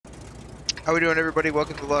How we doing, everybody?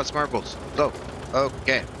 Welcome to Lost Marbles. So,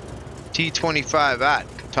 okay, T25 at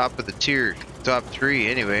top of the tier, top 3.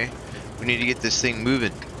 Anyway, we need to get this thing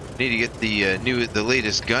moving. We need to get the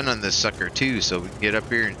latest gun on this sucker too, so we can get up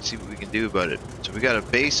here and see what we can do about it. So we got a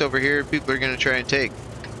base over here. People are gonna try and take.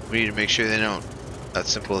 We need to make sure they don't. That's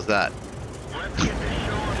simple as that.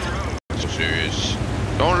 Serious.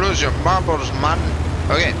 Don't lose your marbles, man.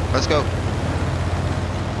 Okay, let's go.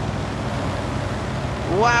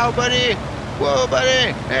 Wow, buddy. Whoa,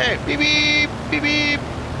 buddy! Hey, beep beep, beep beep.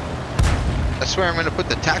 I swear I'm gonna put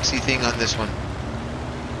the taxi thing on this one.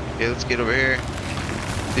 Okay, let's get over here.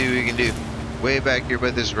 See what we can do. Way back here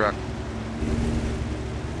by this rock.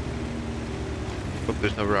 Hope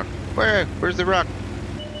there's no rock. Where's the rock?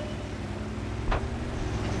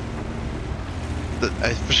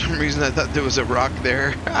 For some reason I thought there was a rock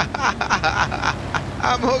there.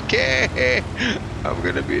 I'm okay. I'm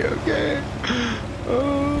gonna be okay.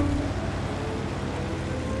 Oh.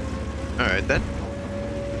 Alright then.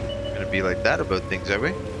 Gonna be like that about things, are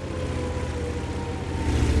we?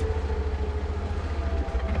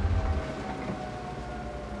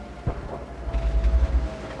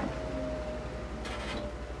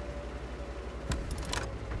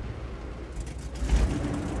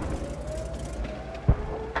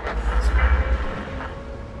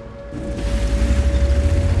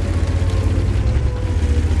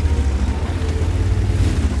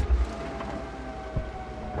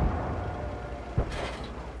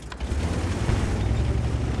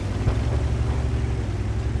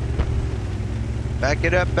 Back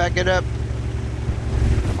it up, back it up.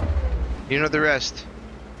 You know the rest.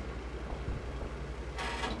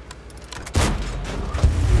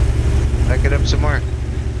 Back it up some more.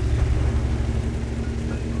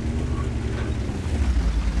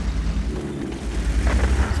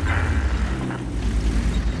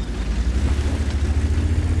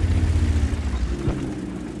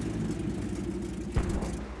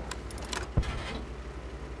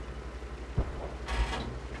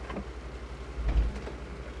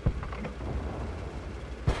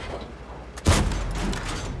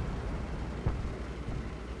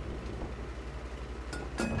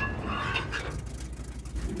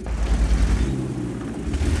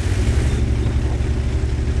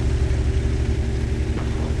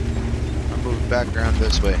 Background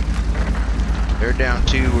this way. They're down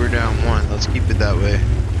 2, we're down 1. Let's keep it that way.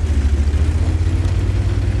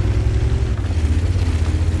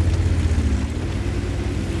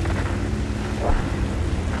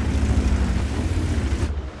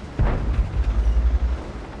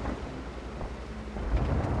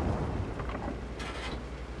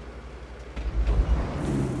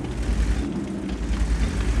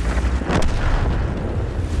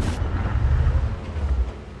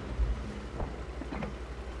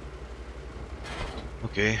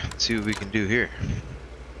 Okay, let's see what we can do here.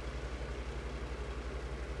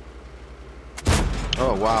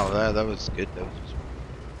 Oh wow, that was good. That was just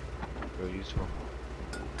real useful.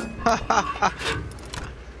 That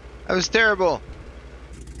was terrible.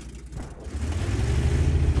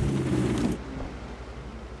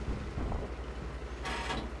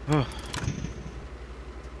 I have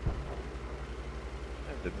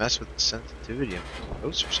to mess with the sensitivity of the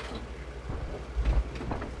host or something.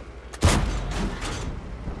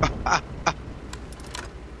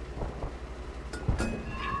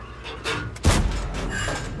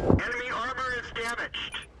 Enemy armor is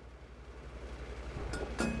damaged.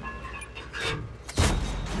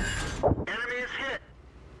 Enemy is hit.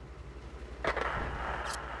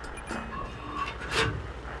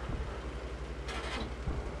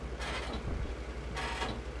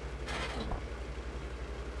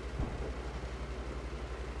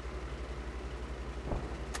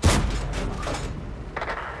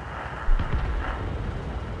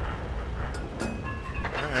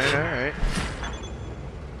 Alright.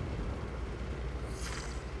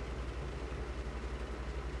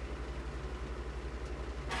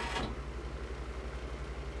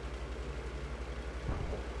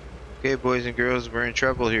 Okay, boys and girls, we're in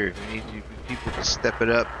trouble here. We need you people to step it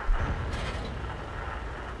up.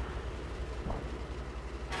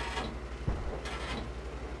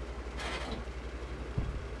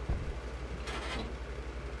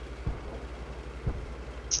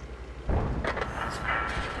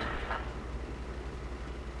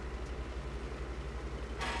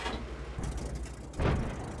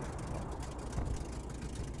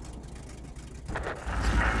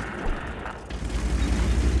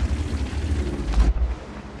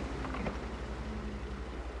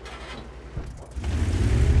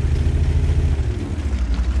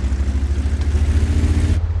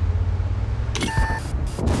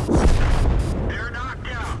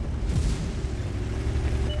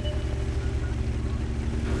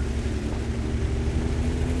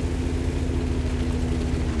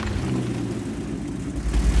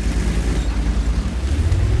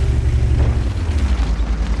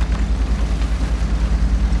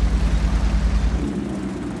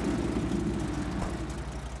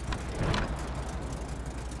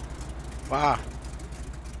 Wow.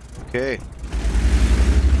 Okay.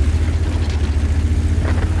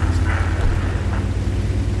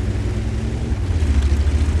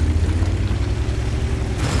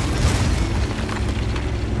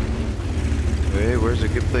 Wait, where's a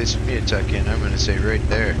good place for me to tuck in? I'm gonna say right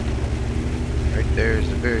there. Right there is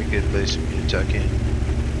a very good place for me to tuck in.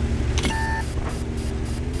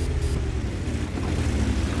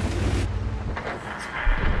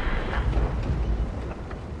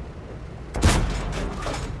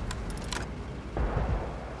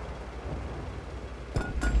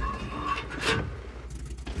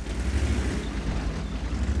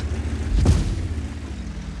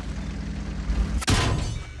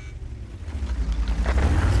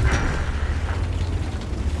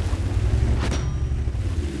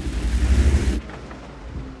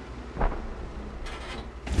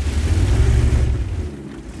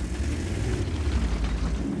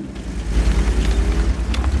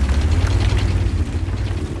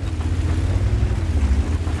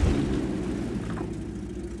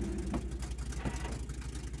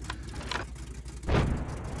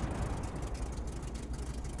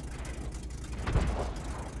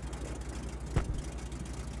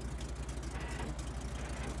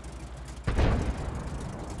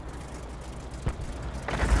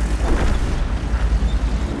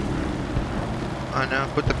 On now,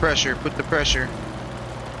 put the pressure, put the pressure.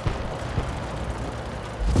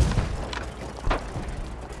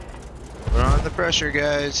 Put on the pressure,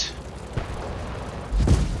 guys.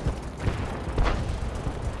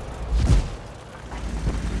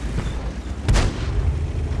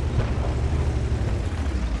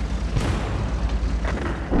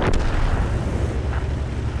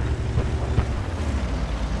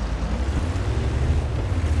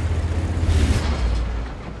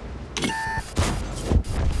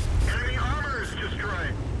 Enemy armor is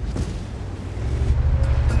destroyed.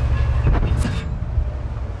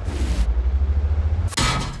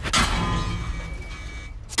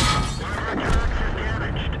 One of our trucks is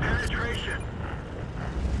damaged. Penetration.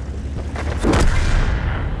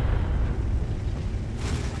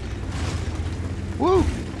 Woo!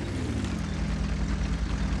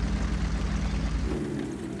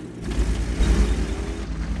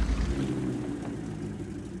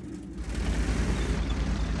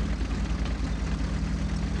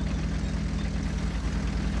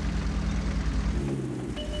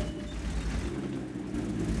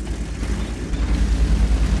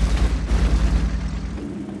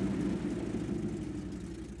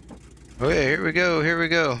 Okay, here we go, here we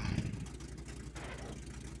go.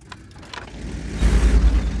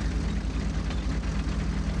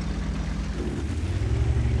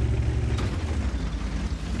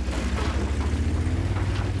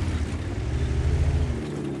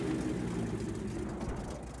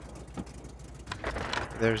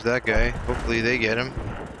 There's that guy. Hopefully they get him.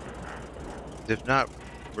 If not,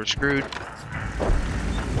 we're screwed.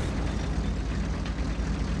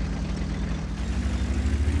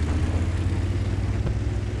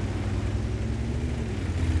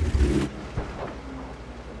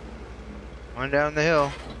 On down the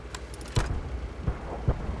hill.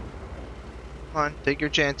 Come on, take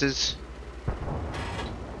your chances.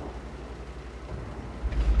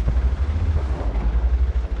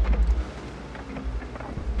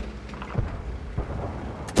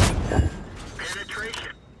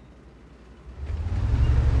 Penetration.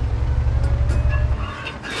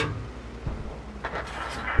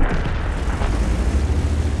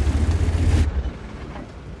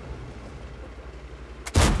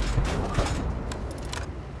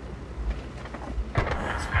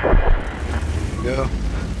 Go.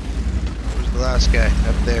 Where's the last guy?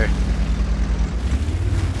 Up there.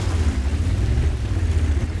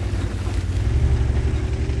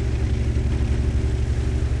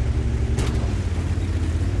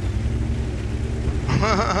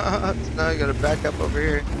 So now I gotta back up over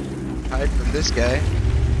here, hide from this guy,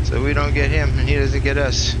 so we don't get him and he doesn't get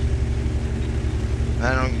us.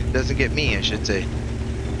 Doesn't get me, I should say.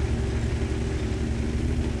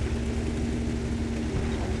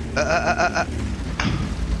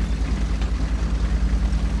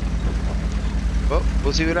 Well,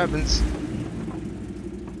 we'll see what happens.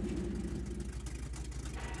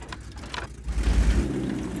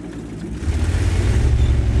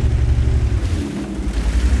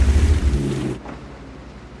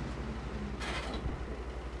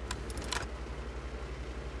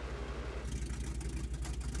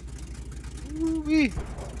 Woo-wee.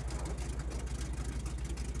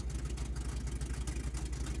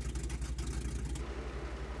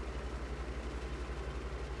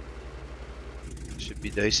 Should be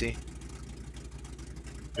dicey.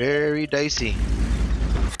 Very dicey.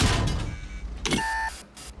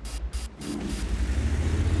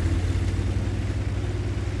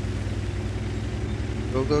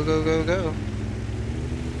 Go, go, go, go, go.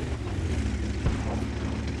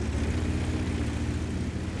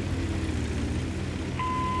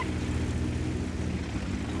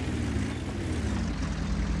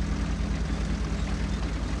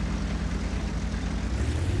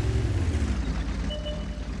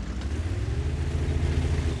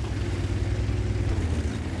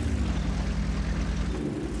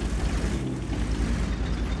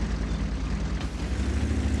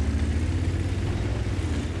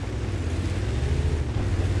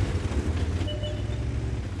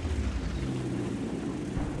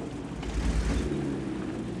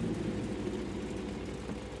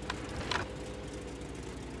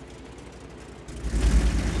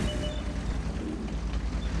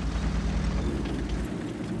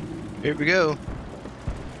 Here we go.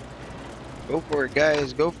 Go for it,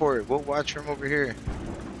 guys. Go for it. We'll watch from over here.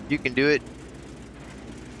 You can do it.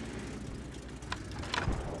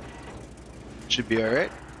 Should be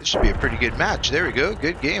alright. This should be a pretty good match. There we go.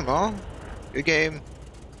 Good game, all. Good game.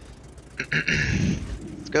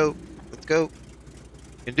 Let's go. Let's go.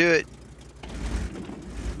 You can do it.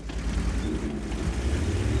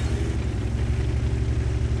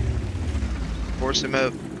 Force him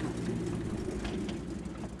out.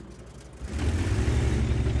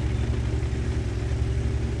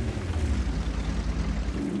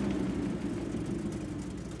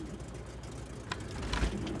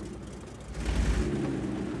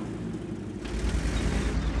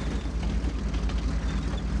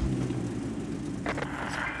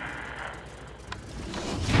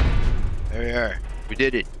 There we are. We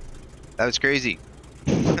did it. That was crazy.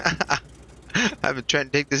 I've been trying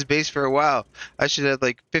to take this base for a while. I should have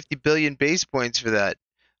like 50 billion base points for that.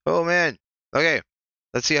 Oh man. Okay.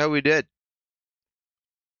 Let's see how we did.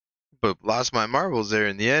 But lost my marbles there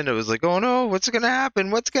in the end. It was like, oh no, what's gonna happen?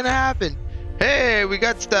 What's gonna happen? Hey, we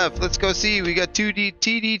got stuff. Let's go see. We got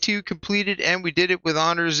TD2 completed and we did it with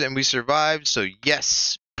honors and we survived. So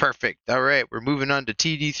yes, perfect. All right, we're moving on to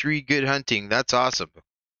TD3 good hunting. That's awesome.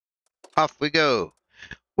 Off we go.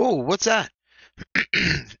 Whoa, what's that?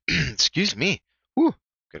 Excuse me. Whew,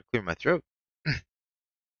 gotta clear my throat.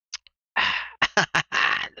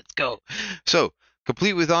 Let's go. So,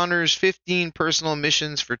 complete with honors 15 personal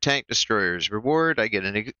missions for tank destroyers. Reward, I get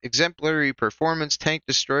an exemplary performance tank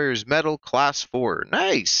destroyers medal class 4.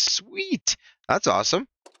 Nice. Sweet. That's awesome.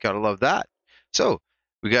 Gotta love that. So,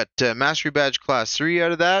 we got mastery badge class 3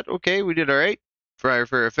 out of that. Okay, we did all right. Fire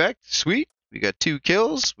for effect. Sweet. We got 2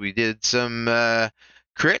 kills. We did some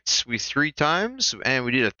crits. We 3 times, and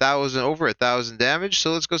we did over 1,000 damage.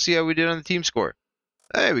 So let's go see how we did on the team score.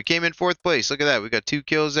 Hey, we came in 4th place. Look at that. We got 2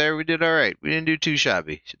 kills there. We did all right. We didn't do too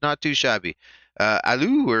shabby. Not too shabby.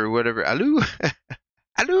 Aloo or whatever. Aloo.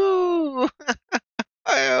 Aloo.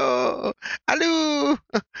 Ayo. Aloo.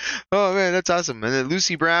 Oh man, that's awesome. And then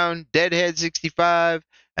Lucy Brown, Deadhead 65,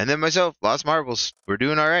 and then myself, Lost Marbles. We're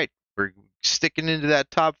doing all right. We're sticking into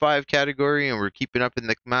that top 5 category, and we're keeping up in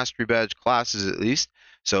the mastery badge classes at least.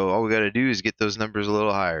 So all we got to do is get those numbers a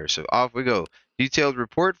little higher. So off we go. Detailed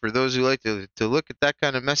report for those who like to look at that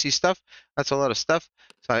kind of messy stuff. That's a lot of stuff.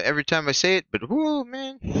 So every time I say it, but whoa,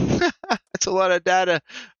 man, that's a lot of data.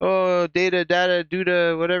 Oh, data,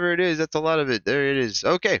 duda, whatever it is. That's a lot of it. There it is.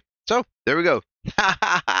 Okay, so there we go.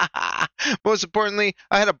 Most importantly,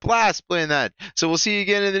 I had a blast playing that. So we'll see you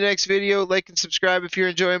again in the next video. Like and subscribe if you're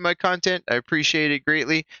enjoying my content. I appreciate it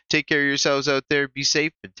greatly. Take care of yourselves out there. Be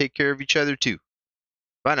safe and take care of each other too.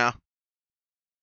 Bye now.